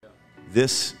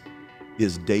This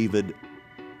is David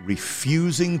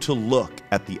refusing to look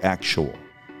at the actual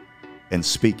and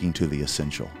speaking to the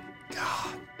essential.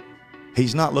 God.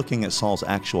 He's not looking at Saul's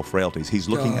actual frailties. He's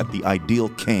looking at the ideal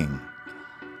king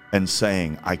and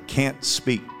saying, I can't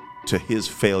speak to his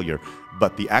failure,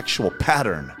 but the actual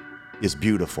pattern is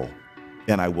beautiful,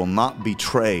 and I will not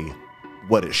betray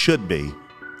what it should be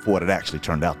for what it actually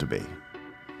turned out to be.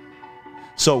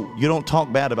 So you don't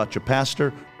talk bad about your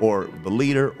pastor or the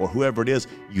leader or whoever it is.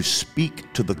 You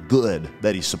speak to the good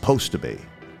that he's supposed to be,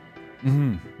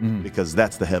 because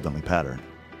that's the heavenly pattern.